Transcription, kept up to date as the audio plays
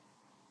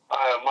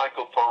I'm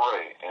Michael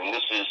Paré, and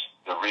this is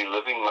the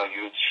Reliving My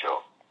Youth show.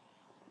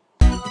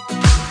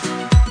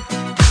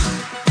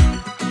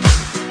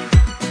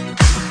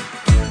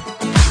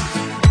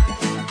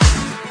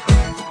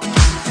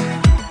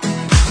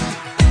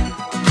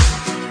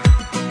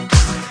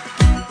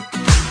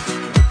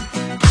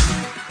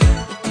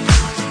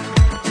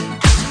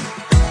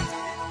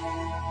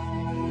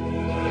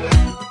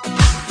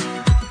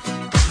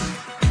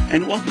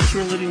 And welcome to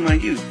Reliving My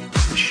Youth,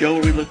 the show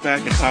where we look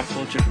back at pop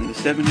culture from the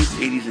 70s,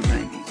 80s, and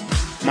 90s.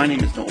 My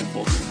name is Noel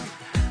Fulton,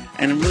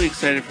 and I'm really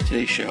excited for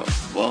today's show.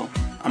 Well,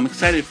 I'm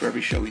excited for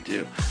every show we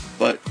do,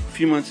 but a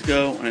few months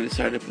ago when I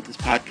decided to put this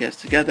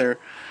podcast together,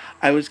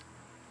 I was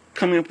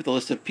coming up with a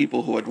list of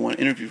people who I'd want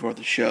to interview for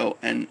the show,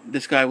 and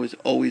this guy was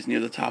always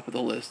near the top of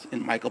the list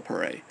in Michael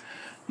Paré.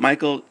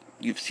 Michael,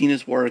 you've seen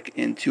his work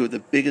in two of the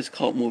biggest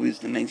cult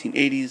movies in the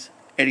 1980s,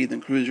 Eddie and the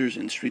Cruisers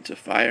and Streets of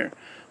Fire,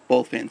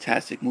 both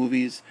fantastic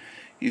movies.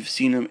 You've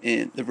seen him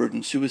in The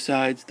Virgin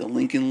Suicides, The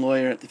Lincoln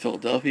Lawyer, The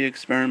Philadelphia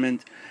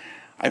Experiment.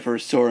 I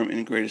first saw him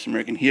in Greatest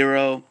American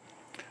Hero,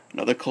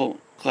 another cult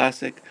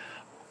classic.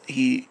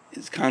 He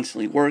is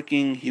constantly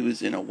working. He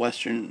was in a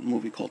Western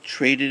movie called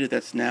Traded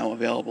that's now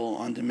available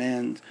on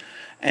demand.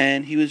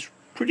 And he was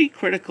pretty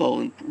critical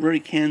and very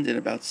candid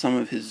about some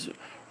of his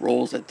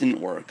roles that didn't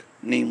work,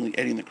 namely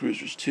Eddie and the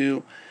Cruisers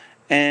 2.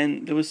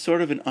 And there was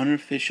sort of an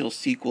unofficial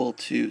sequel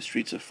to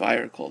Streets of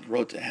Fire called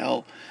Road to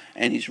Hell,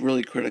 and he's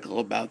really critical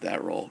about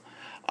that role.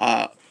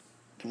 The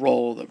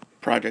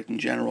project in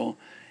general.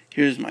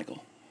 Here's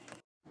Michael.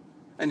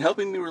 And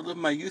helping me relive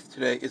my youth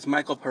today is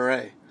Michael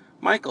Paré.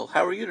 Michael,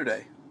 how are you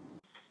today?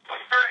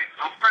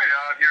 I'm great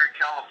out here in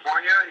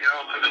California,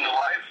 living the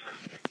life.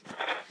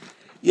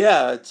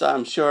 Yeah,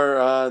 I'm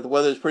sure the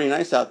weather's pretty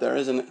nice out there,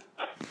 isn't it?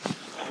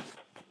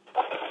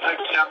 Like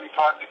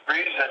 75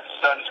 degrees, and the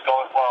sun's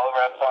going well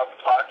around 5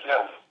 o'clock,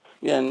 yeah.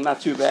 Yeah, not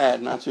too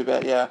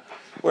bad, yeah.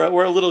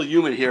 We're a little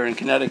humid here in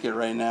Connecticut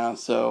right now,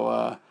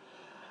 so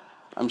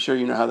I'm sure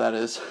you know how that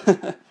is. Yeah,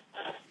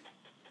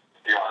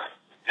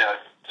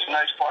 it's a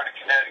nice part of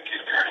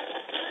Connecticut.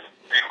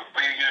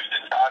 We used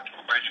to dock in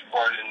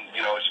Bridgeport and,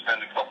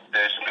 spend a couple of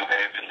days in New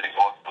Haven, then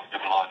go up to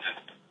London.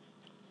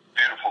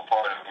 Beautiful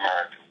part of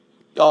America.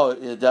 Oh,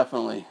 yeah,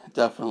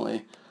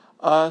 definitely.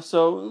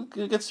 So,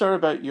 get started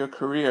about your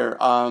career.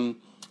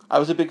 I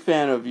was a big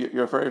fan of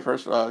your very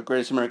first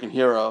Greatest American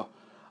Hero.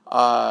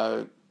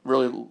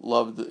 Really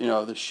loved,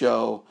 the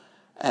show.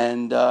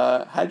 And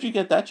how did you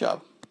get that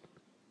job?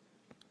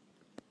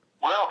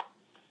 Well,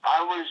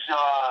 I was,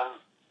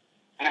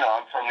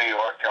 I'm from New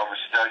York. I was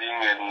studying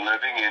and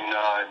living in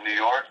New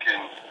York,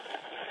 and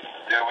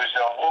there was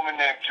a woman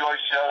named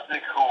Joyce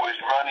Selznick who was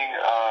running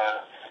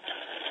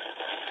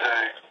the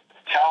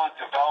talent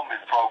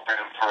development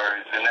program for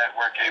the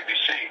network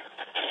ABC.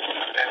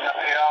 And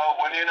I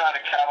went in on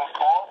a cattle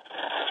call.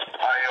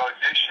 I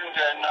auditioned,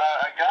 and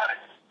I got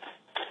it.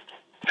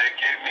 They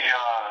gave me,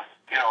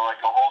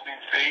 like a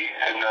holding fee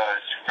and a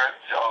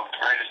script of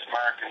Greatest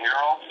American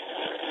Hero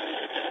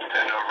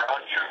and a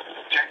round trip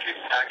ticket.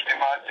 I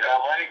came out to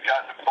LA,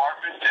 got an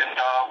apartment, and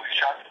we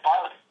shot the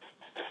pilot.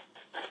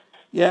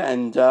 Yeah,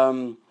 and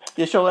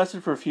the show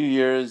lasted for a few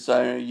years.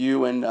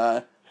 You and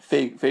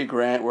Faye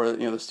Grant were,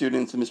 the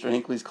students in Mr.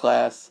 Hinckley's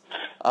class.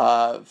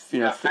 Faye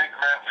Grant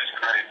was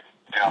great.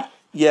 Yeah.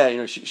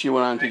 Yeah, she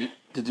went on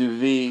to do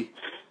V.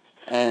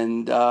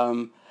 And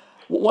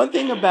one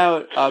thing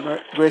about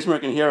Greatest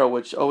American Hero,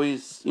 which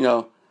always,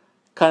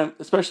 kind of,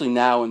 especially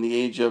now in the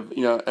age of,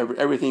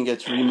 everything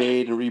gets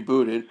remade and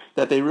rebooted,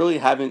 that they really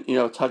haven't,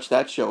 touched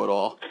that show at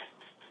all.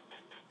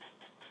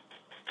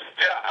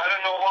 Yeah, I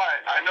don't know why.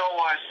 I know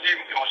why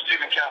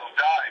Stephen Campbell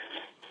died.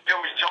 There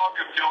was talk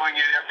of doing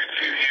it every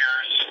few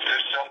years.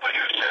 There's somebody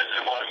who says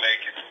they want to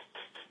make it.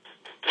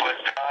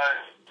 But,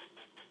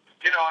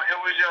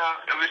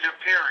 it was a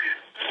period.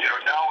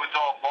 Now with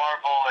all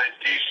Marvel and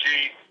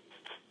DC,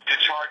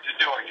 it's hard to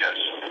do, I guess.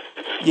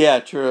 Yeah,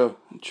 true.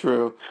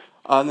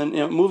 And then,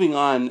 moving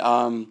on,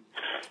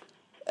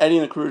 Eddie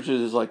and the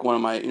Cruisers is like one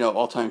of my,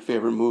 all-time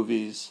favorite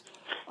movies.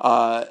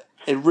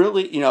 It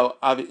really,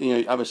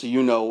 obviously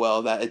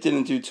well that it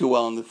didn't do too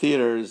well in the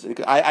theaters.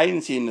 I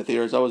didn't see it in the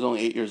theaters. I was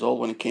only 8 years old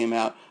when it came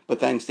out, but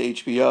thanks to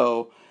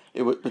HBO,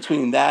 it was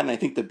between that and I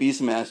think The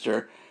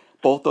Beastmaster,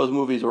 both those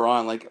movies were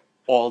on like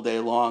all day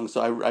long.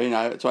 So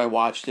I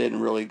watched it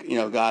and really,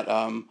 got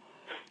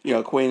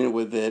acquainted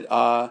with it.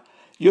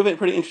 You have a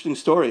pretty interesting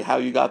story how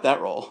you got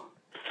that role.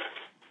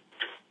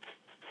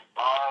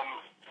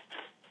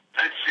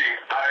 Let's see.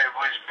 I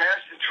was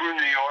passing through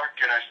New York,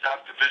 and I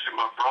stopped to visit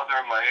my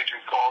brother, and my agent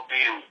called me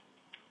and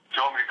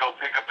told me to go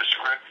pick up a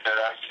script at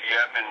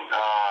ICM, and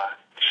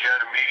she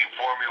had a meeting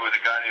for me with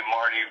a guy named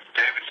Marty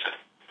Davidson.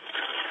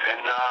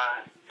 And,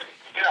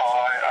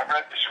 I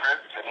read the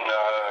script, and,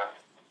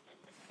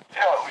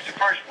 it was the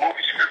first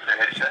movie script they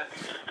had sent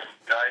me.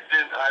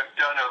 I've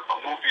done a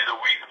movie of the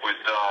week with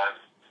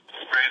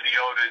Ray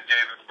Liotta,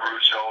 David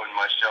Caruso, and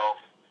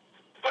myself.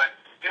 But,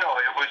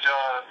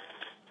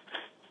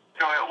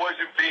 it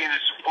wasn't being a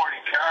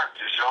supporting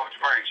character, so I was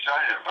very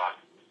excited about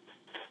it.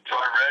 So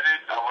I read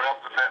it. I went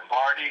up and met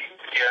Marty.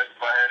 He asked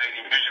if I had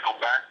any musical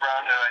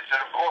background, and I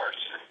said, of course,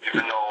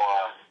 even though,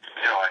 I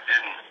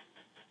didn't.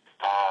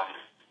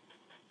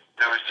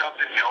 There was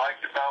something he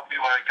liked about me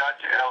when I got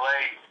to L.A.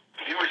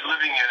 He was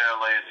living in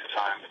L.A. at the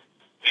time.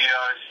 He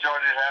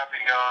started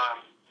having,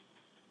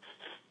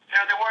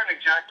 they weren't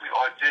exactly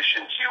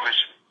auditions. He was,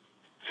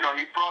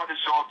 he brought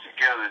us all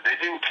together. They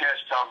didn't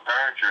cast Tom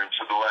Berenger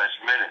until the last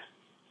minute.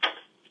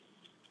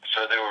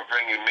 So they were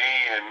bringing me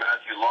and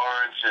Matthew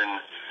Lawrence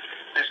and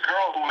this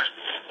girl who was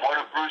one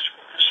of Bruce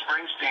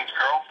Springsteen's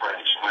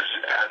girlfriends was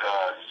at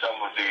some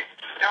of the,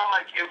 they were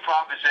like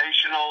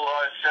improvisational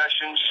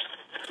sessions.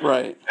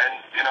 Right. And,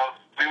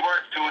 we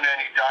weren't doing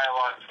any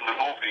dialogue from the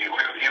movie.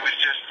 He was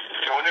just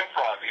doing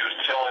improv. He was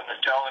telling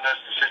us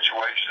the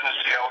situation and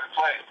see how we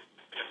played.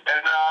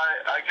 And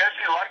I guess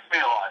he liked me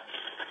a lot.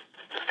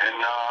 And,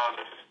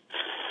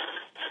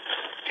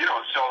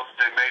 so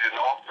they made an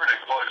offer,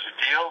 they closed the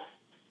deal,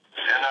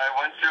 and I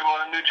went to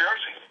New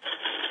Jersey.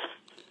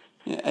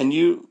 Yeah, and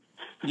you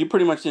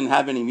pretty much didn't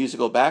have any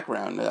musical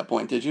background at that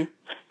point, did you?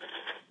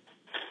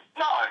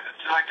 No,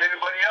 it's like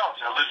anybody else.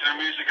 I listen to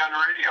music on the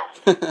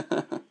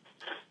radio.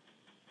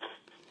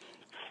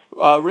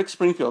 Rick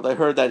Springfield, I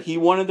heard that he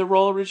wanted the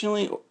role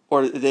originally,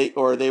 or they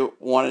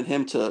wanted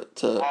him to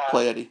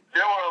play Eddie.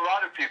 There were a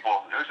lot of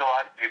people. There was a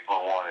lot of people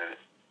who wanted it.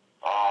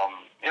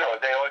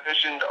 They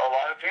auditioned a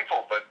lot of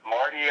people, but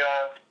Marty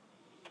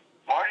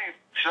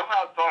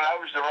somehow thought I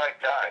was the right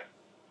guy.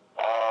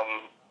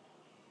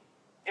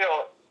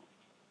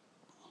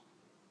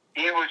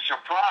 He was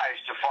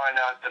surprised to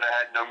find out that I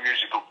had no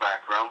musical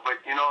background,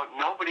 but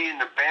nobody in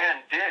the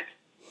band did.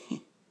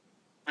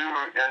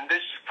 And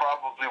this is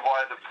probably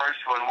why the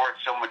first one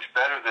worked so much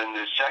better than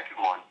the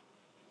second one,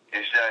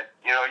 is that,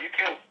 you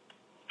can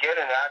get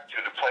an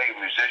actor to play a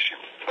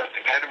musician, but to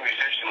get a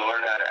musician to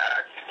learn how to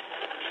act,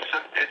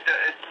 it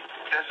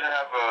doesn't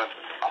have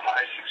a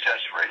high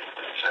success rate,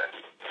 let's say.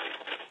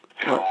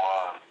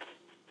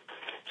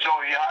 So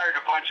he hired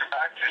a bunch of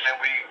actors, and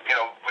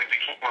we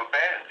became a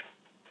band.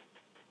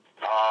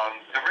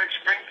 The Rick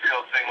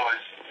Springfield thing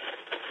was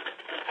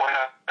when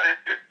I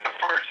did the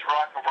first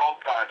rock and roll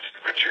concert,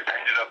 which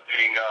ended up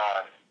being,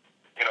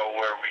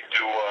 where we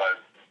do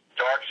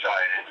Dark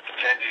Side and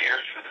 10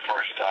 years for the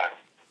first time.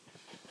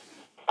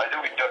 I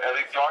think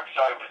Dark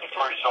Side was the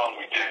first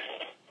song we did.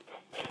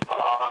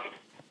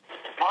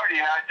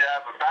 Marty had to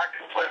have a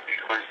backup plan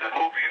because the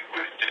movie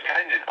was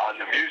dependent on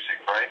the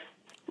music, right?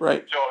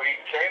 Right. So he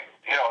came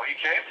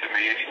to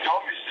me and he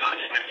told me,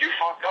 listen, if you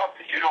fuck up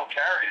and you don't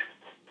carry it,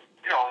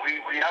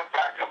 we have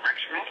backup.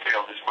 Rick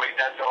Springfield is waiting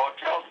at the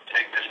hotel to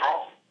take this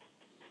role.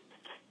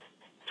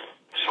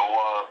 So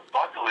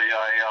luckily,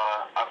 I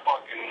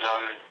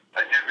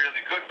did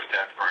really good with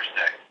that first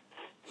day.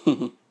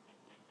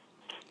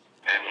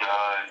 And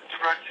the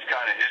rest is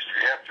kind of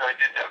history. After I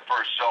did that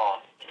first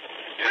song,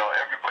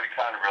 everybody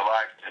kind of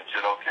relaxed and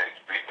said, okay,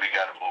 we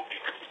got a movie.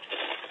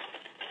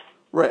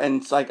 Right,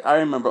 and it's like I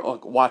remember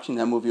watching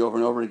that movie over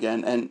and over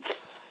again, and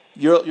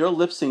your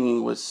lip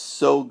singing was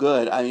so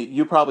good. I mean,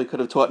 you probably could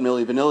have taught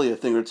Milli Vanilli a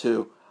thing or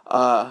two.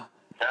 Funny.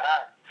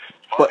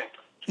 But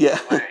yeah.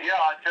 Yeah,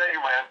 I'll tell you,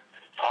 man.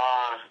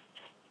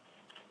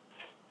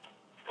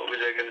 What was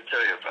I going to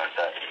tell you about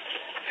that?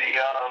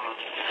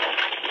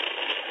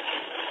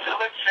 The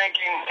lip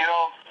syncing, I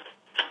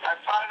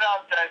found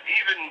out that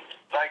even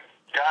like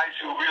guys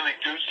who really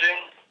do sing,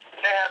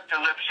 they have to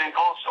lip sync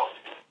also.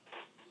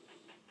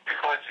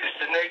 Because it's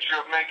the nature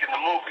of making the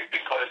movie.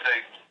 Because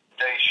they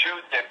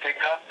shoot, they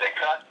pick up, they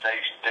cut, they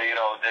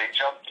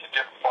jump to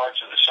different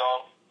parts of the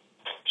song.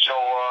 So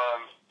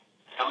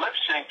the lip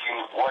syncing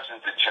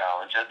wasn't the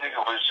challenge. I think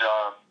it was,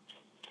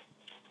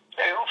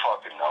 who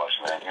fucking knows,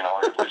 man?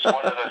 It was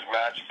one of those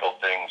magical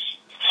things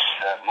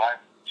that my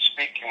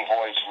speaking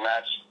voice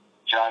matched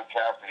John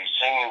Cafferty's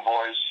singing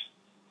voice,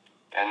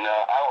 and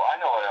I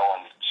know what I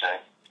wanted to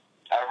say.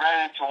 I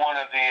ran into one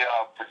of the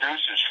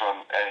producers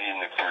from Eddie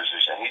and the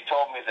Cruisers, and he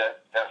told me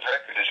that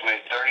record has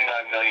made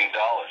 $39 million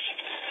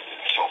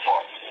so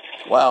far.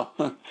 Wow.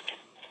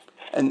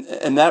 And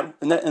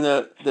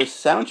the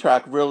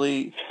soundtrack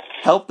really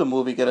helped the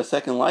movie get a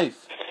second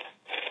life.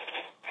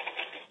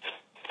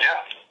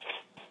 Yeah,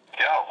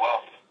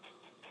 well,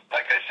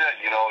 like I said,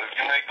 if you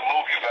make a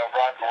movie about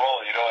rock and roll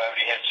and you don't have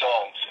any hit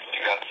songs, you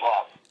got to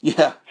flop.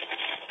 Yeah,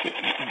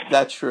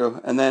 that's true.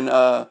 And then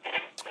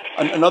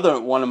another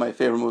one of my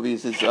favorite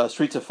movies is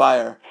Streets of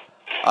Fire.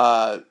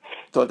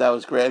 Thought that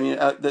was great. I mean,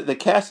 the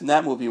cast in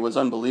that movie was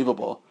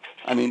unbelievable.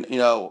 I mean,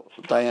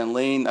 Diane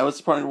Lane, that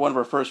was probably one of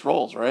her first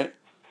roles, right? No,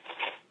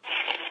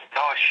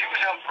 she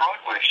was on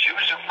Broadway. She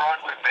was a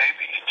Broadway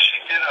baby.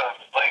 She did a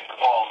play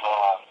called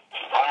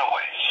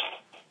Runaways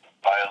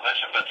by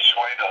Elizabeth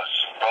Swados,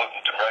 wrote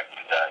and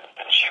directed that.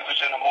 And she was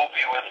in a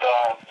movie with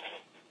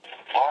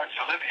Laurence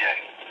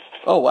Olivier.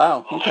 Oh,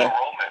 wow. Okay. The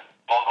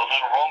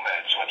Little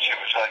Romance when she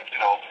was like,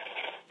 13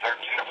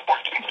 or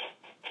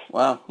 14.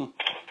 Wow.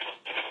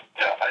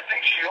 Yeah, I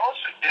think she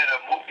also did a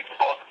movie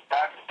called The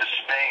Fabulous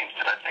Names,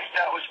 and I think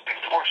that was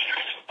before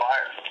Streets of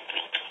Fire.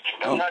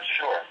 I'm not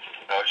sure.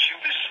 No, she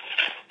was,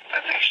 I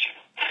think she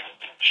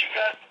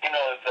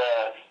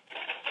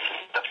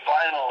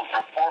final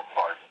report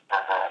card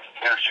for her.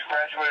 She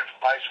graduated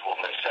from high school,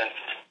 and they sent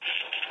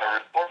a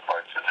report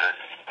card to the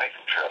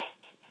makeup trailer.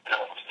 It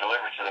was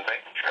delivered to the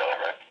makeup trailer,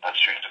 right, on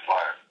Streets of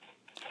Fire.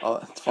 Oh,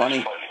 that's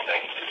funny. Funny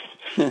thing.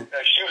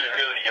 She was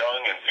really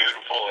young and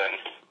beautiful,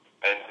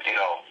 and you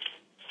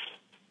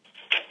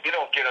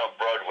don't get on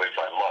Broadway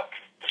by luck.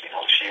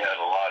 She had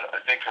a lot of,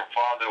 I think her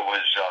father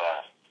was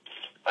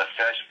a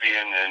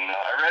thespian, and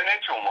I ran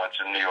into him once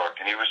in New York,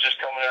 and he was just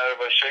coming out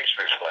of a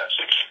Shakespeare class.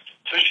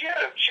 So she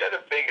had a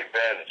big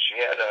advantage. She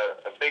had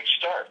a big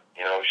start.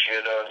 She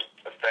had a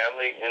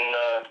family in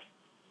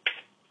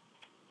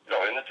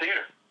the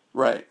theater.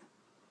 Right.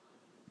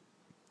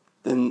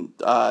 Then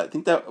I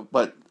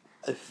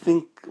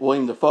think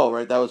William Dafoe,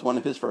 right? That was one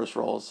of his first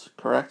roles,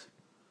 correct?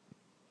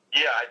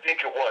 Yeah, I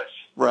think it was.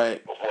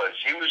 Right. It was.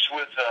 He was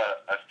with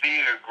a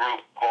theater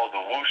group called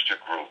the Wooster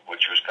Group,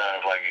 which was kind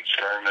of like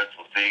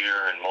experimental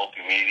theater and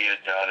multimedia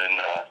down in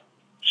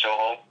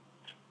Soho.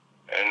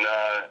 And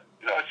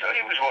so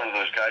he was one of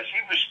those guys.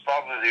 He was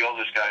probably the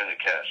oldest guy in the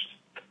cast.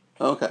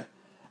 Okay.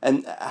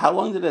 And how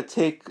long did it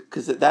take?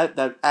 Because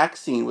that act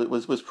scene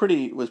was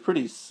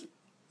pretty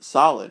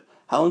solid.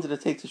 How long did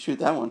it take to shoot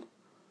that one?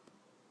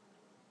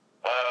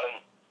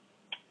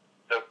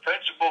 The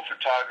principal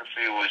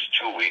photography was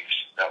 2 weeks.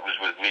 That was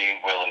with me and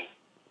Willem.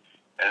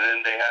 And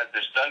then they had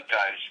the stunt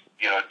guys,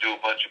 do a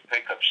bunch of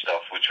pickup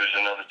stuff, which was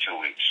another 2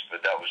 weeks.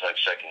 But that was like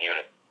second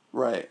unit.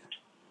 Right.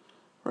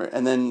 Right.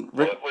 And then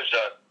Rick... So it was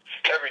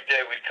every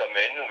day we'd come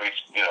in and we'd,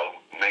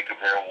 makeup,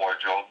 hair,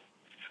 wardrobe,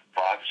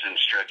 props, and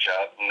stretch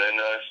out, and then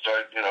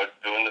start,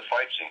 doing the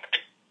fight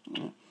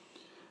scene.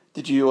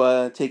 Did you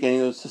take any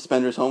of those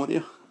suspenders home with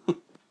you?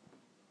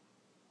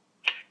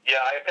 Yeah,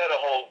 I got a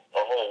whole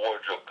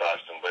wardrobe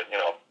costume, but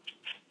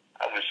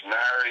I was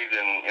married,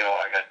 and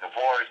I got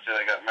divorced, and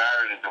I got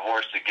married and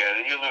divorced again,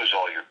 and you lose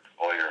all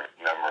your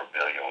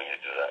memorabilia when you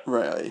do that.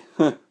 Right.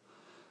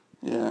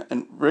 Yeah,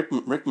 and Rick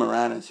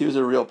Moranis, he was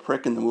a real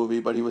prick in the movie,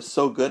 but he was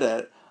so good at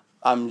it.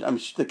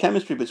 The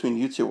chemistry between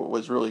you two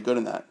was really good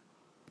in that.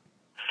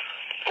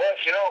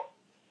 Well,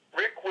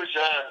 Rick was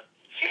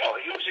he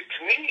was a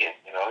comedian.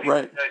 He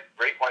right. did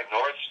Great White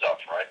North stuff,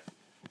 right?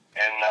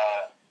 And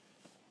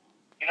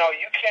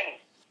you can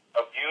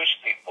abuse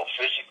people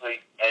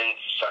physically and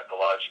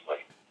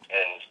psychologically,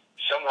 and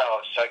somehow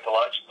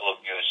psychological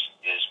abuse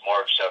is more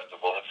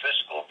acceptable than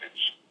physical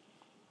abuse.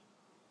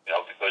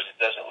 Because it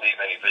doesn't leave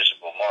any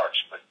visible marks.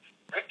 But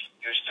Rick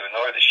used to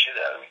annoy the shit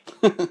out of me.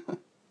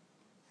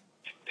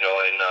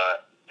 And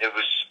it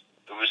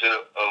was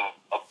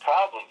a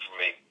problem for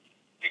me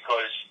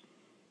because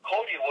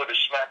Cody would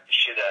have smacked the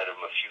shit out of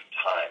him a few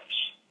times.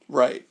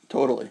 Right,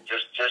 totally.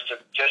 Just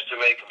to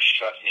make him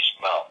shut his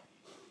mouth.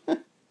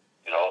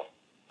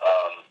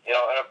 And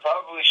I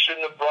probably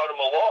shouldn't have brought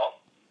him along.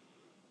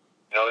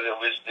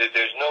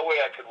 There's no way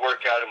I could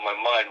work out in my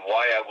mind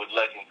why I would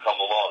let him come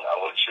along. I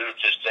should have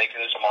just taken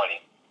his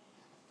money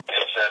and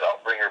said,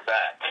 I'll bring her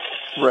back.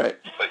 Right.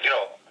 But,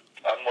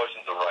 I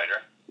wasn't the writer.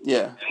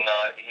 Yeah.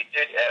 And he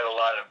did add a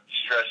lot of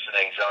stress and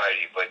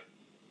anxiety, but,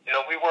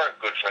 we weren't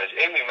good friends.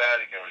 Amy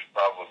Madigan was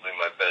probably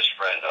my best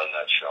friend on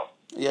that show.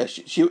 Yeah,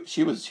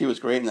 she was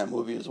great in that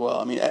movie as well.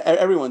 I mean,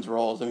 everyone's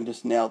roles,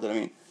 just nailed it. I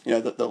mean,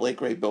 the late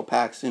great Bill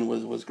Paxton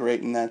was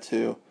great in that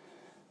too.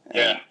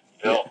 And,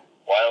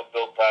 Wild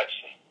Bill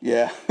Paxton.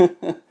 Yeah.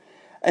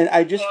 And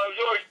I was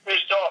always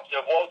pissed off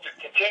that Walter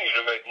continued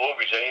to make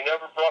movies, and he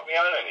never brought me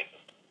on anything.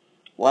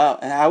 Wow.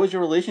 And how was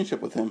your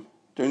relationship with him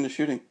during the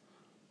shooting?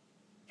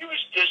 He was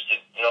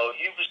distant.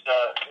 He was,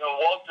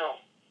 Walter,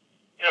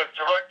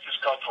 directors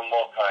come from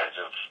all kinds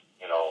of,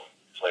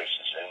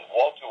 places, and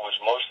Walter was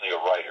mostly a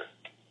writer.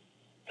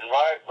 And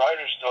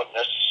writers don't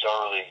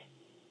necessarily,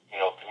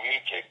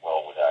 communicate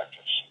well with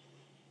actors.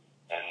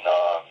 And,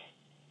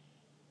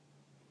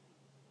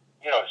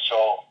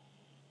 so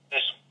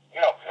this, I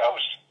think I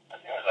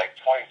was like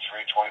 23,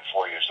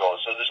 24 years old.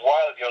 So this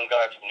wild young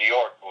guy from New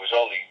York who was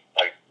only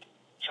like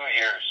 2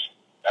 years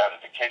out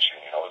of the kitchen,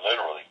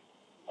 literally.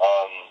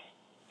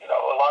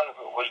 A lot of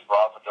it was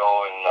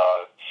bravado and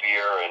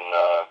fear, and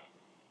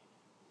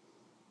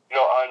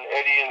on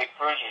Eddie and the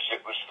Cruisers,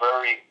 it was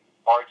very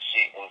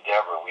artsy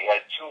endeavor. We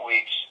had 2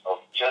 weeks of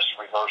just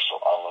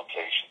rehearsal on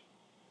location,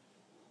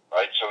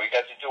 right? So we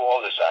got to do all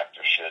this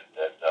actor shit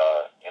that,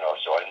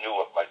 so I knew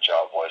what my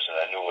job was, and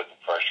I knew what the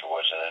pressure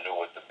was, and I knew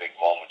what the big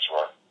moments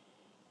were.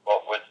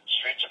 But with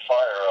Streets of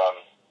Fire,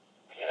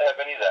 we didn't have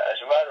any of that.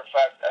 As a matter of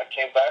fact, I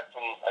came back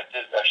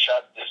I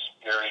shot this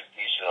period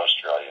piece in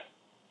Australia.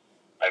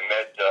 I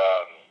met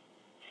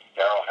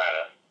Daryl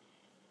Hannah,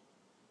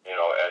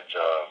 at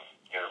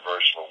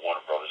Universal,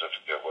 Warner Brothers, I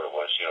forget what it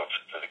was,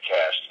 for the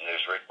cast. And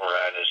there's Rick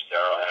Moranis,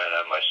 Daryl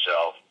Hannah,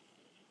 myself.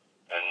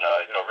 And,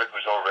 Rick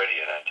was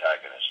already an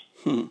antagonist.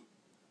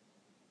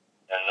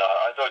 And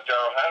I thought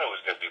Daryl Hannah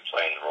was going to be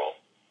playing the role.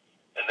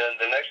 And then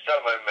the next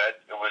time I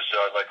met, it was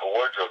like a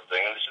wardrobe thing.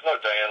 And they said, no,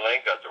 Diane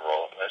Lane got the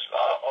role. And I said,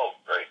 oh,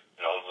 great.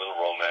 A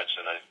little romance.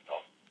 And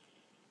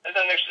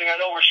then next thing I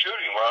know, we're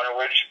shooting. We're on our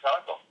way to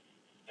Chicago.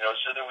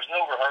 So there was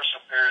no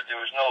rehearsal period. There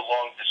was no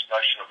long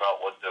discussion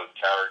about what the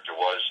character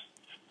was.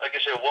 Like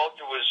I said,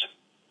 Walter was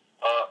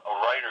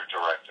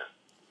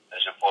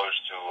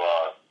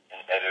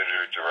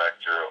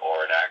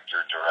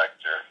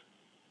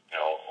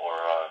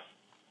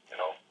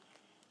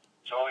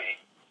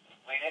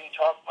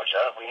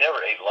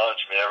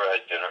We never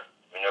had dinner.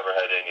 We never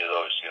had any of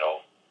those,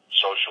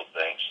 social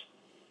things.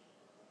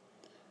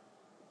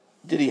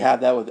 Did he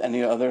have that with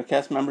any other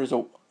cast members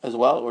as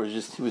well, or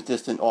just he was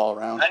distant all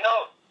around? I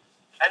know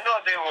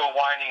they were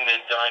whining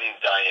and dining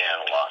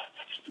Diane a lot.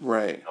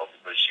 Right.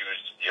 Because she was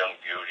a young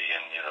beauty,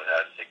 and they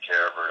had to take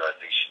care of her. I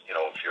think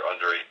if you're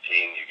under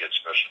 18, you get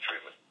special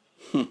treatment.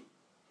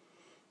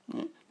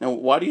 Now,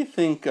 why do you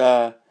think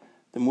the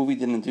movie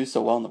didn't do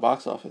so well in the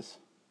box office?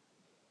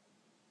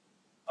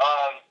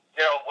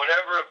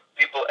 Whenever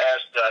people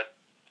ask that,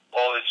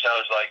 all it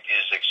sounds like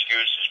is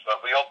excuses. But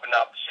we opened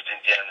opposite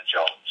Indiana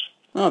Jones.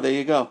 Oh, there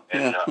you go.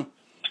 And,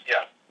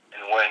 yeah.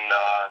 And when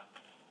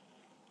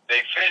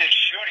they finished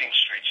shooting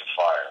Streets of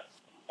Fire,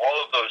 all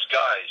of those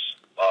guys,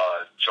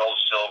 Joel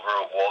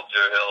Silver,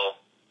 Walter Hill,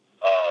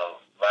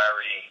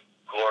 Larry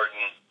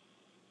Gordon,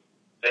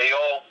 they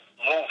all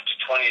moved to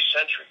 20th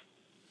Century.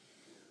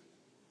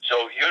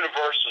 So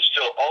Universal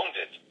still owned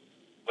it,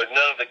 but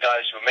none of the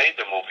guys who made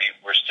the movie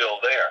were still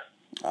there.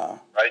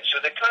 Right? So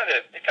they kind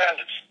of,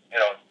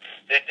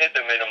 they did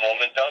the minimum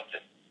and dumped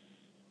it.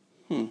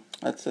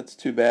 That's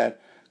too bad.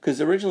 Because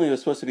originally it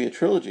was supposed to be a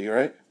trilogy,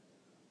 right?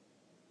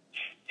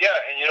 Yeah,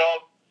 and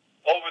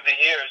over the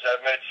years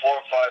I've met 4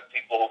 or 5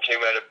 people who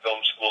came out of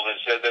film school and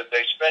said that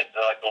they spent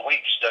like a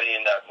week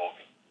studying that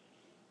movie.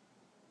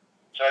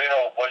 So,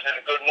 was it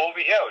a good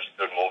movie? Yeah, it was a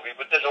good movie,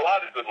 but there's a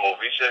lot of good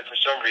movies that for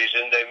some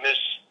reason they miss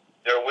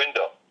their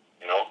window,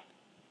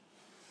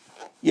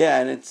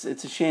 Yeah, and it's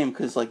a shame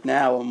because like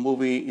now a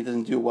movie it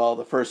doesn't do well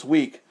the first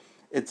week,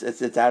 it's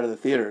out of the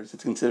theaters.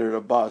 It's considered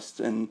a bust,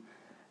 and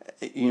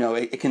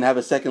it can have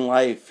a second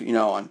life,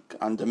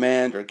 on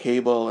demand or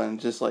cable, and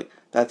just like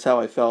that's how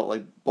I felt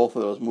like both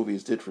of those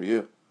movies did for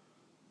you.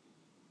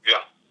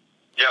 Yeah.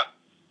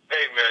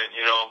 Hey man,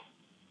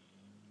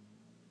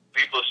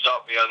 people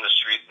stop me on the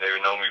street. They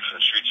know me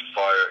from Streets of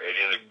Fire,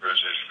 Eddie and the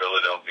Cruisers,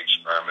 Philadelphia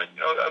Experiment,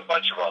 a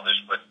bunch of others,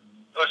 but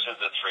those are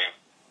the three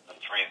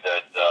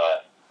that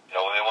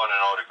when they want an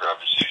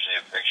autograph, it's usually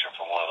a picture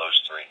from one of those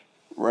 3.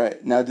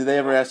 Right. Now, do they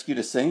ever ask you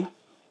to sing?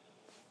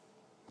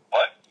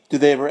 What? Do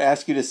they ever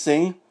ask you to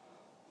sing?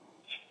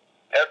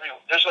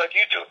 Just like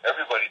you do.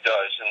 Everybody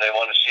does, and they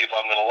want to see if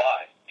I'm going to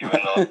lie. Even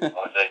though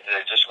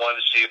they just want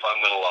to see if I'm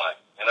going to lie.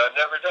 And I've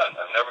never done.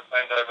 I've never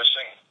claimed I was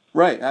singing.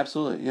 Right,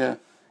 absolutely, yeah.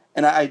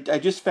 And I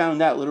just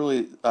found out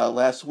literally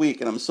last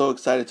week, and I'm so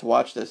excited to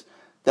watch this,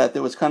 that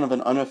there was kind of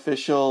an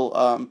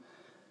unofficial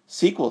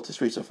sequel to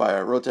Streets of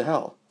Fire, Road to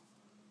Hell.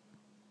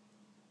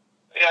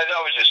 Yeah,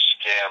 that was a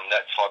scam,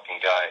 that fucking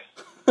guy.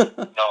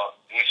 No,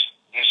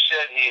 he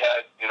said he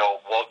had,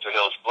 Walter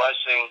Hill's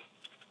blessing.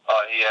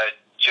 He had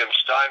Jim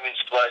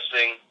Steinman's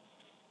blessing.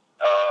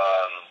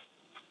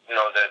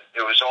 That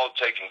it was all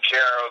taken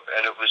care of,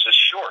 and it was a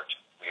short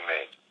we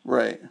made.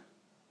 Right.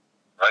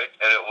 Right?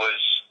 And it was,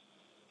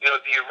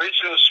 the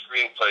original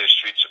screenplay of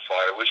Streets of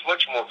Fire was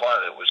much more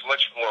violent. It was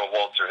much more a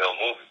Walter Hill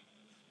movie.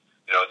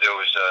 There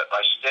was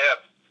I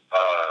stabbed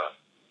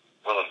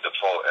Willem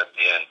Dafoe at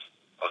the end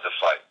of the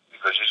fight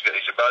because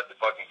he's about to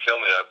fucking kill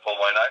me, and I pull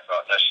my knife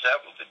out and I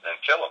stab him to then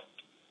kill him.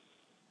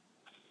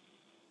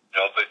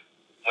 But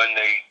when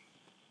they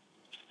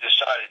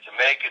decided to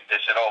make it, they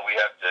said, "Oh, we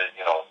have to,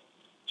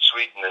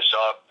 sweeten this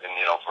up, and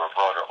for a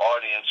broader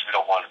audience, we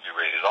don't want to be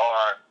rated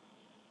R."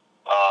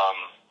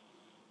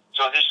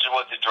 So this is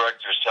what the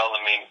director is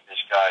telling me. This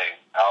guy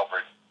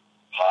Albert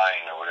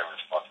Pine or whatever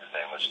the fuck his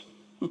name was,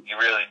 he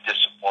really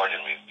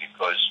disappointed me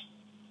because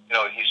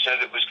he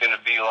said it was going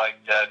to be like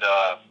that.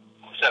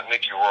 What's that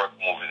Mickey Rourke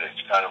movie? That's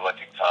kind of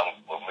like a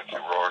comic book, Mickey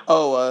Rourke.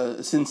 Oh,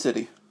 Sin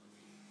City.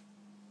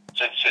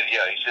 Sin City,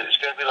 yeah. He said it's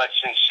going to be like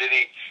Sin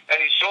City,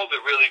 and he sold it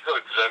really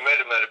good because I met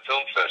him at a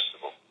film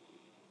festival.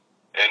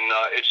 And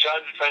it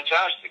sounded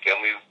fantastic.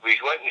 And we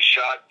went and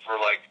shot for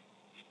like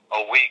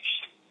a week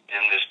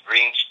in this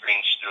green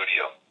screen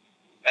studio.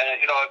 And,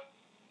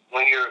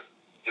 when you're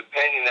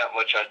depending that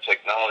much on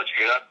technology,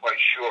 you're not quite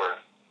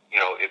sure,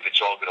 if it's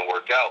all going to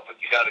work out,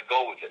 but you got to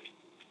go with it.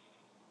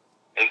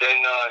 And then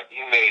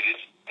he made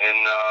it,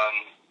 and,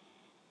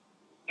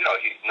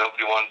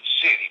 nobody wanted to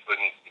see it. He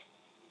couldn't,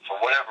 for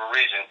whatever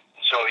reason.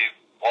 So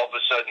all of a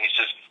sudden he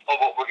says, "Oh,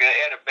 but we're going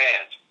to add a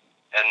band.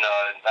 And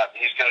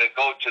he's going to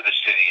go to the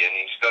city, and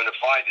he's going to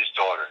find his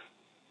daughter."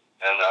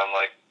 And I'm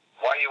like,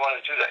 "Why do you want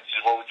to do that?" He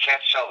says, "Well, we can't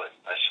sell it."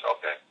 I said,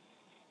 "Okay."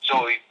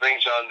 So he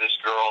brings on this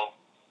girl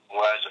who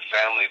has a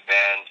family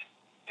band.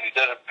 He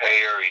doesn't pay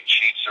her. He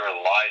cheats her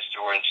and lies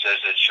to her and says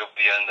that she'll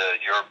be on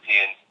the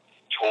European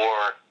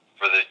tour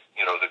for the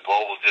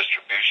global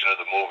distribution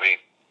of the movie.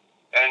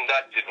 And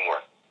that didn't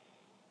work.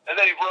 And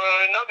then he brought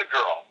on another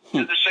girl.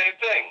 Did the same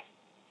thing.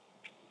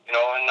 And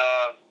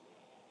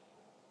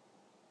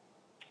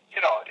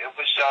it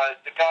was,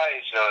 the guy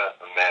is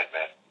a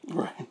madman.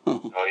 Right.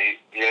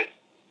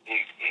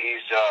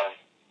 He's,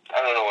 I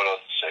don't know what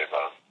else to say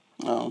about him.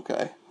 Oh,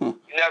 okay.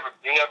 He never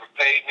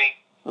paid me.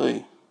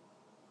 Really?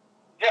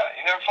 Yeah,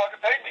 he never fucking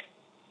paid me.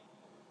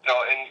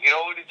 And you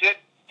know what he did?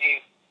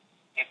 He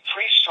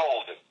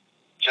pre-sold it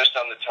just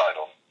on the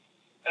title.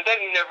 And then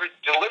he never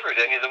delivered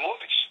any of the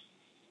movies.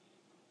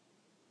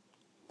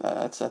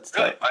 That's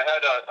Really, tough. I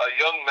had a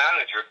young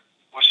manager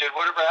who said,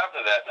 "Whatever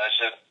happened to that?" And I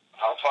said,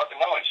 "I don't fucking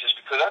know." He says,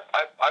 "Because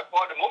I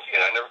bought a movie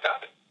and I never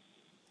got it."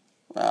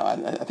 Wow,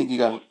 I think you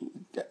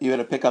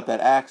had to pick up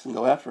that axe and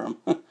go after him.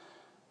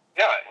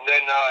 Yeah, and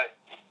then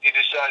he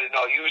decided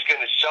no, he was going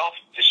to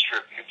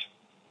self-distribute.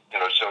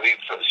 So he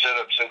set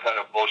up some kind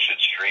of bullshit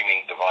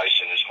streaming device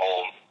in his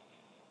home,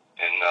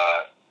 and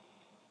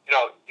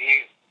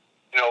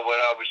when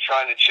I was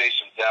trying to chase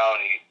him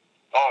down,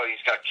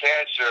 he's got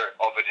cancer.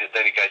 Oh, but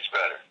then he gets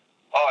better.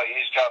 Oh,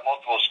 he's got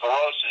multiple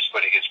sclerosis,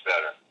 but he gets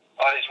better.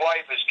 Oh, his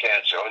wife has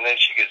cancer, and then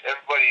she gets.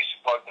 Everybody's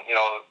fucking.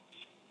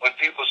 When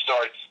people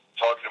start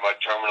talking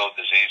about terminal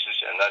diseases,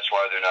 and that's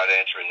why they're not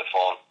answering the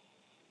phone.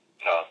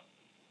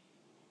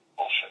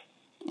 Bullshit.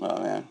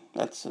 Oh man,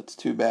 that's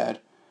too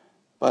bad.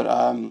 But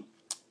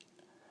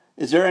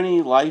is there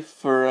any life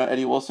for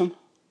Eddie Wilson?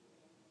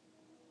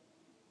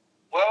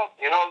 Well,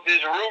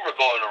 there's a rumor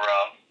going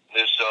around.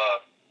 There's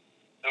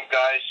some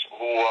guys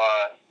who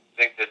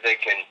think that they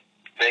can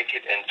make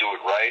it and do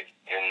it right,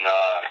 and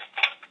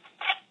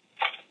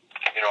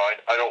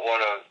I don't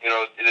want to.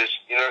 It is.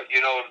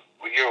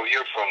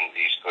 You're from the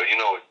East Coast. You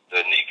know what the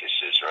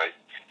Nikas is, right?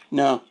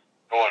 No.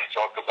 I don't want to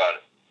talk about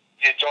it.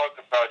 You talk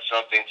about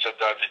something,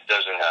 sometimes it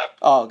doesn't happen.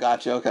 Oh,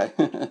 gotcha. Okay.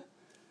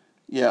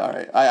 Yeah, all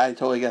right. I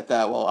totally get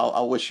that. Well,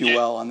 I'll wish you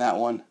well on that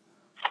one.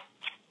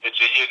 It's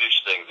a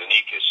Yiddish thing, the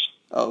Nikas.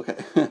 Oh, okay.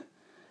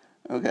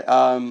 Okay.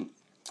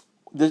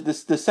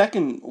 The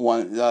second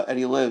one,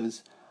 Eddie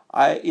Lives.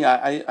 I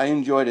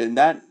enjoyed it, and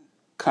that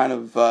kind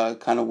of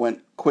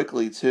went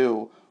quickly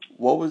too.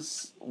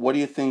 What do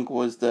you think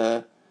was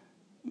the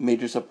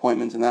major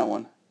disappointments in that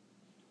one?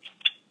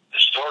 The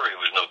story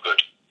was no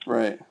good.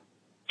 Right.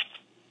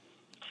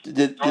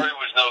 The story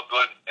was no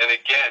good, and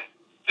again,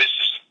 this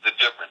is the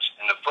difference.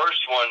 In the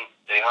first one,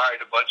 they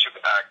hired a bunch of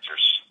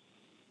actors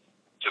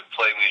to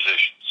play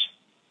musicians.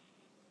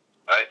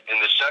 Right? In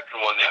the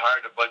second one, they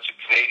hired a bunch of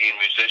Canadian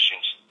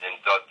musicians and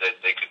thought that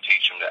they could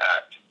teach them to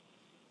act.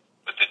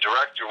 But the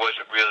director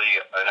wasn't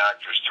really an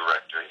actor's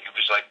director. He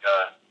was like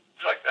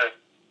a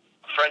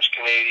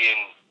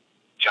French-Canadian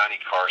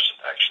Johnny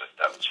Carson, actually.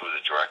 That was who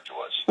the director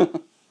was.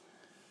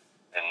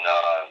 And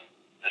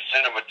the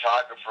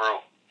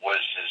cinematographer was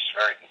this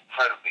very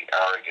incredibly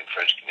arrogant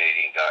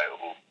French-Canadian guy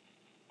who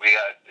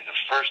the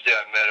first day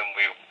I met him,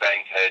 we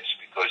banged heads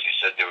because he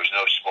said there was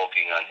no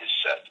smoking on his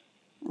set.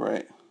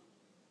 Right.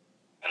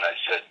 And I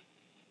said,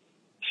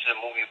 this is a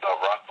movie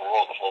about rock and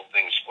roll. The whole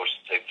thing is supposed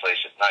to take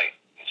place at night.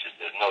 He said,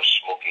 there's no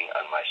smoking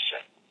on my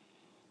set.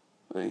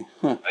 Right?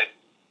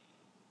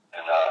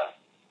 And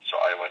so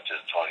I went to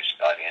Tony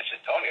Scott and I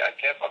said, Tony, I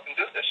can't fucking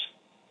do this.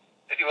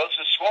 Eddie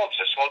Wilson smokes.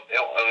 I smoked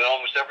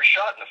almost every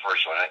shot in the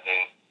first one.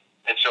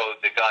 And so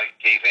the guy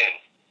gave in,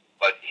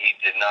 but he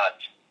did not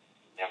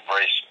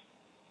embrace it.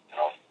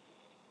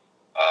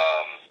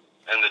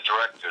 And the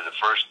director, the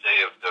first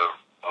day of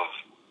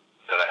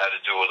that I had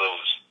to do a little,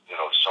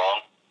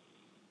 song,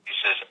 he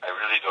says, I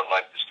really don't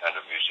like this kind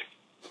of music.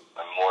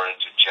 I'm more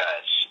into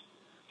jazz.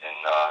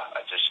 And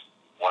I just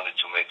wanted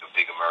to make a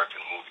big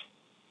American movie.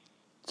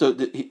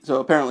 So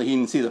apparently he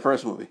didn't see the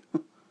first movie.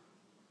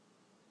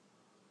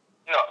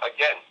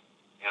 Again,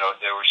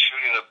 they were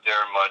shooting up there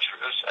in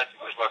Montreal. I think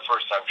it was my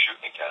first time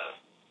shooting in Canada.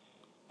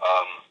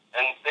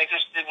 And they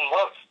just didn't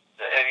love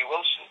Eddie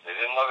Wilson. They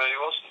didn't love Eddie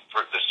Wilson.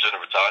 The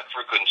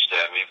cinematographer couldn't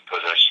stand me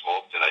because I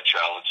smoked and I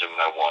challenged him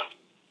and I won.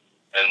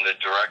 And the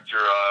director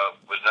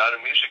was not a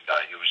music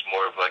guy. He was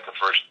more of like a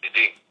first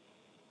AD.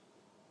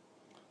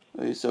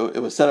 So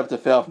it was set up to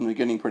fail from the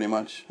beginning, pretty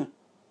much.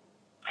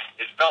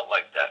 It felt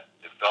like that.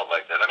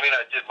 I mean,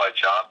 I did my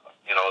job.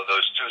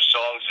 Those two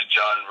songs that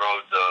John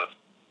wrote,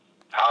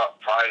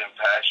 Pride and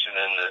Passion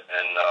and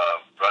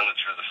Running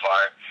Through the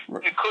Fire.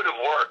 Right. It could have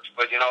worked,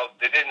 but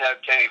they didn't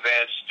have Kenny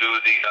Vance do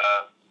the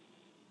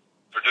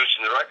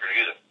producing the record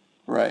either.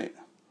 Right.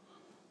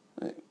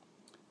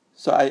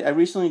 So I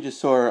recently just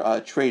saw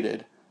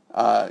Traded.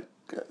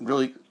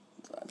 Really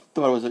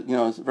thought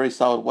it was a very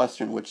solid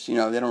Western, which they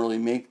don't really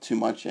make too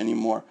much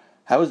anymore.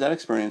 How was that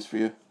experience for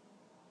you?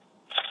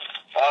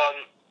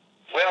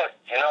 Well,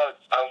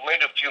 I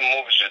made a few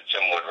movies with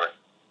Tim Woodward,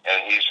 and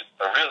he's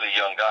a really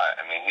young guy.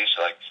 I mean, he's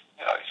like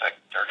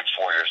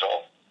 34 years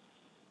old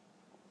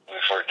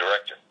for a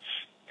director.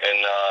 And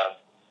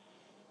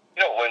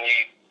when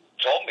he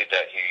told me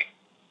that he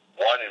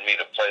wanted me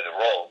to play the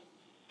role,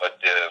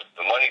 but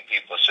the money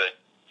people said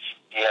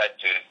he had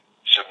to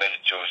submit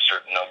it to a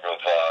certain number of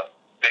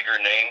bigger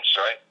names,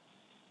 right?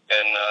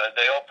 And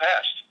they all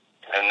passed.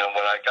 And then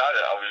when I got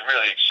it, I was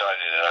really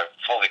excited, and I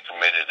fully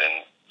committed.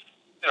 And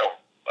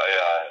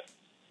I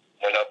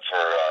went up for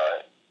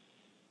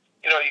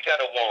you got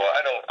to warm up.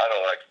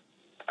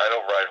 I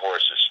don't ride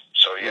horses,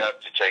 so you have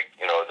to take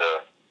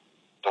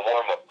the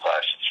warm up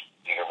classes.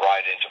 You can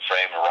ride into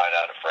frame and ride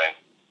out of frame,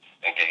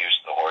 and get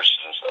used to the horses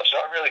and stuff. So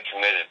I really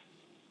committed,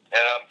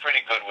 and I'm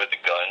pretty good with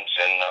the guns.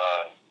 And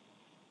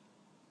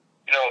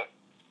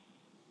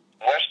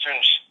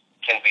westerns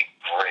can be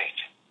great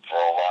for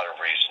a lot of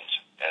reasons,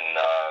 and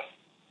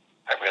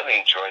I really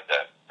enjoyed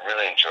that.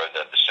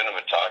 The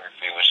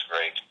cinematography was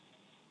great.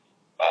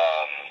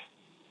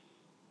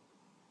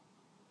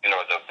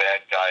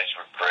 bad guys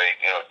were great.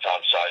 You know,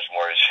 Tom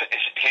Sizemore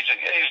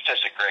he's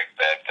just a great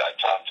bad guy.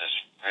 Tom just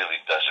really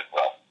does it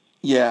well.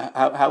 Yeah,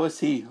 how is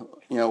he,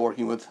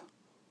 working with?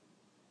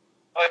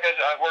 Like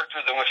I've worked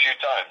with him a few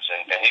times,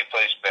 and he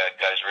plays bad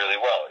guys really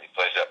well. He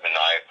plays that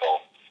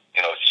maniacal,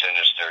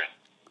 sinister,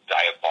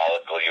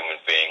 diabolical human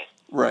being.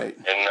 Right.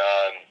 And,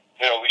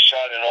 we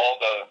shot in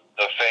all the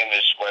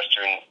famous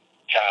Western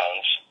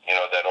towns,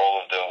 that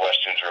all of the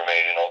Westerns were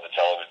made in, all the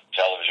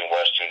television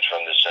Westerns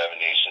from the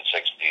 70s and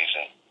 60s,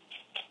 and,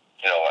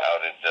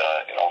 out at,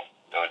 it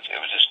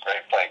was just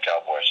great playing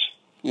cowboys.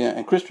 Yeah,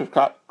 and Chris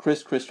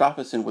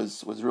Christopherson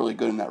was really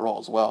good in that role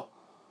as well.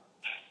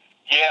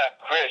 Yeah,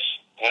 Chris,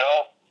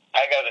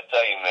 I got to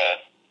tell you, man,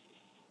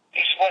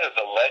 he's one of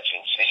the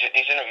legends.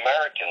 He's an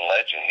American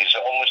legend. He's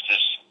almost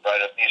he's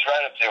right up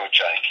there with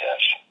Johnny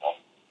Cash.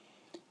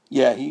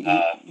 Yeah, he's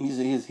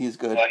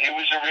good. Well, he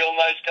was a real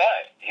nice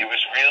guy. He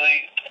was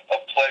really a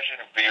pleasure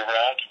to be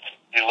around.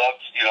 He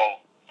loved,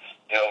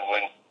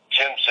 when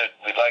Tim said,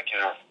 we'd like you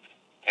to,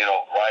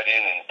 ride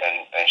in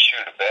and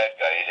shoot a bad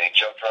guy, he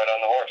jumped right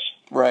on the horse.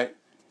 Right.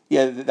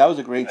 Yeah, that was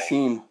a great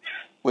scene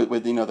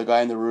with the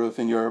guy in the roof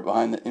and you're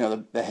behind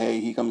the hay.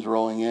 He comes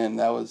rolling in.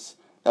 That was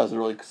a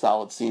really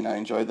solid scene. I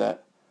enjoyed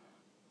that.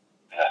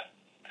 Yeah,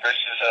 Chris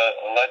is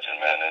a legend,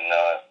 man, and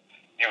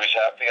he was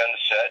happy on the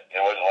set. It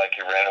wasn't like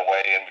he ran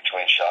away in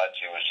between shots.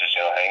 He was just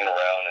hanging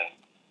around, and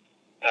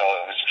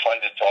it was fun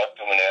to talk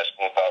to him and ask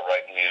him about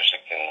writing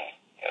music, and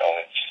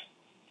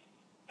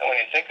and when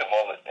you think of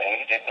all and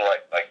he didn't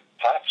write like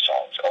pop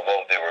songs,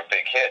 although they were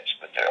big hits,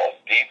 but they're all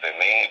deep and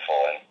meaningful.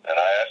 And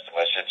I asked him,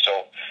 I said,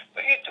 so what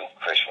do you do,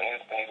 Chris, when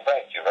you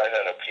write? Do you write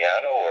on a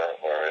piano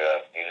or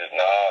he said,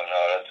 no,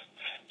 the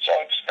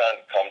song just kind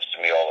of comes to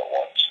me all at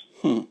once.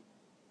 And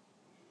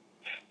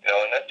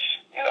that's,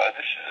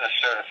 this is a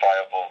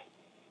certifiable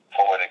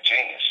poetic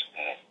genius.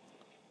 And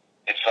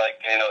it's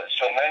like,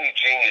 so many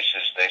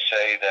geniuses, they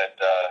say that,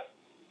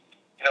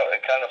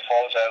 it kind of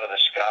falls out of the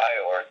sky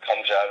or it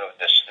comes out of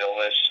the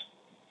stillness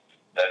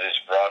that is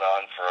brought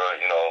on for,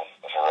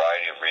 a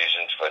variety of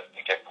reasons, but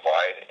you get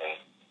quiet and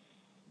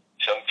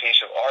some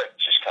piece of art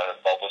just kind of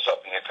bubbles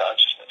up in your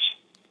consciousness.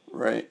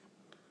 Right.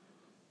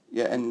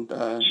 Yeah, and...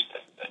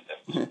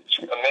 it's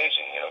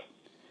amazing,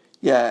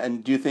 Yeah,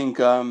 and do you think,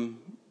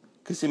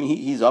 because,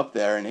 he's up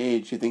there in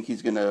age, do you think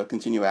he's going to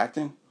continue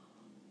acting?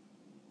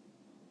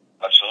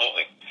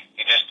 Absolutely.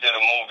 He just did a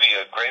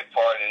great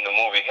part in the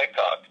movie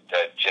Hickok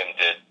that Jim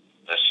did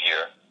this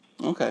year.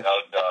 Okay.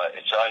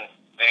 It's on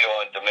video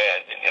on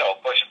demand, and,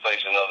 of course he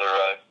plays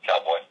another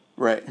cowboy.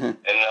 Right. And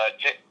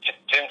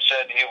Jim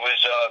said he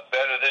was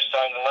better this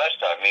time than last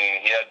time,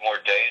 meaning he had more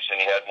days and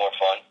he had more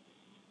fun.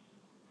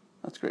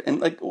 That's great.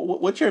 And,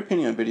 what's your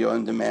opinion on video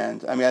on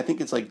demand? I mean, I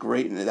think it's,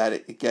 great in that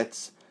it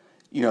gets,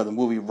 the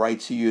movie right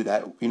to you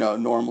that,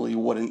 normally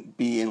wouldn't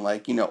be in,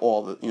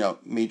 all the,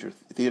 major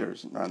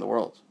theaters around the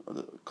world or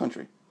the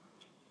country.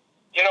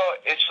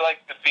 It's like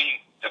the be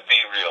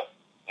real.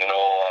 In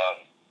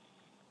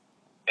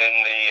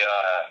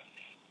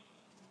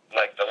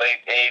the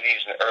late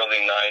 80s and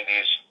early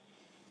 90s,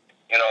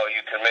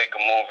 you could make a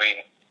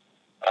movie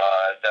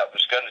that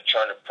was going to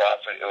turn a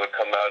profit. It would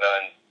come out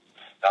on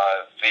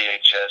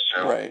VHS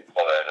or right.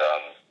 all that.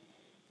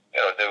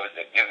 There was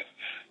you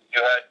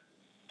had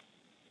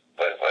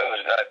what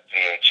was that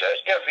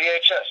VHS? Yeah,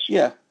 VHS.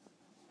 Yeah.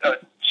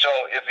 So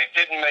if it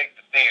didn't make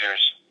the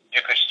theaters,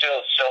 you could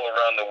still sell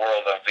around the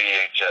world on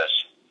VHS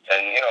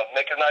and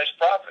make a nice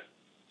profit.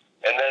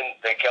 And then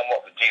they come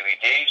up with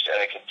DVDs,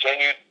 and it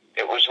continued.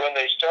 It was when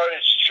they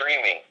started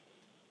streaming,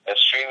 and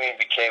streaming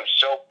became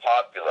so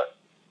popular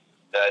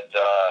that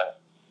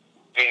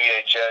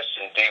VHS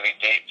and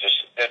DVD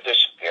they're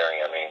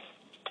disappearing. I mean,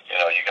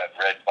 you got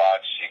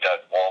Redbox, you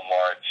got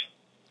Walmart.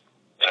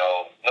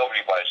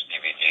 Nobody buys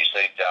DVDs;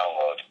 they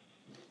download.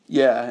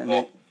 Yeah,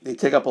 and they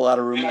take up a lot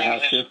of room in the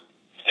house too.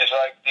 It's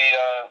like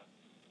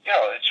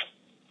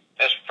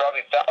there's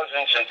probably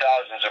thousands and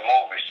thousands of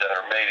movies that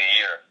are made a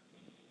year,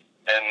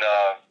 and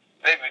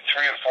maybe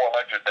 300 or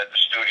 400 that the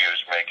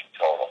studios make in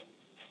total.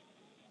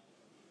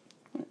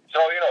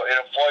 So it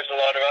employs a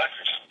lot of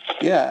actors.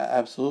 Yeah,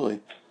 absolutely.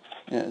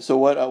 Yeah. So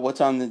what's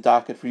on the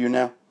docket for you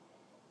now?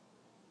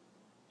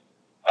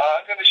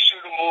 I'm going to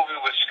shoot a movie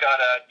with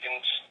Scott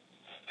Adkins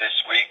this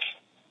week,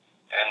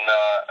 and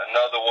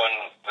another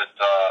one with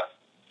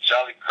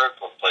Sally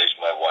Kirkland plays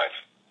my wife.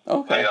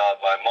 Okay.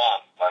 My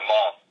mom.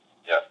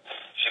 Yeah,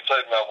 she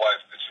played my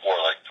wife before,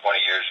 like 20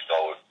 years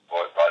ago with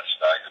Rod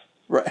Steiger.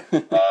 Right.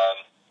 And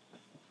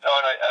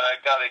I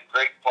got a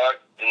great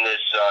part in this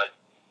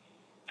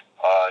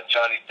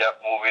Johnny Depp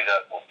movie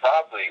that will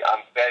probably,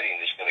 I'm betting,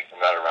 is going to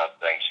come out around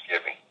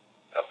Thanksgiving,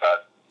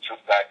 about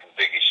Tupac and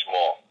Biggie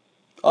Small.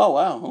 Oh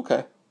wow.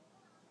 Okay.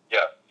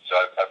 Yeah. So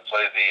I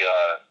play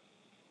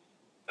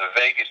the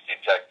Vegas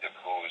detective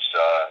who's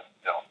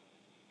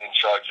in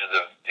charge of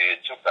the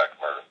Tupac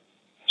murder.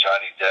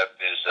 Johnny Depp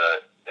is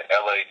the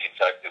L.A.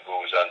 detective who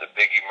was on the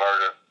Biggie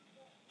murder.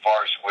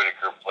 Forrest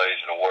Whitaker plays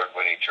an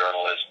award-winning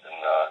journalist,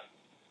 and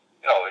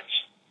it's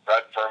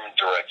Brad Furman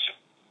directed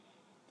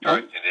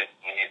it.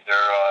 And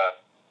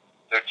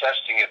they're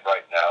testing it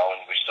right now,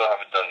 and we still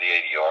haven't done the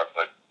ADR.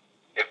 But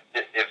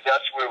if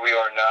that's where we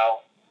are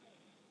now,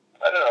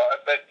 I don't know. I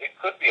bet it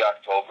could be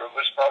October, but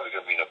it's probably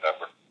going to be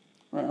November.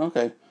 Right,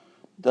 okay.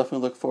 Definitely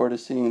look forward to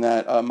seeing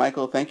that.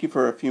 Michael, thank you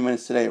for a few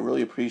minutes today. I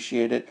really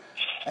appreciate it.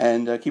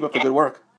 And keep up the good work.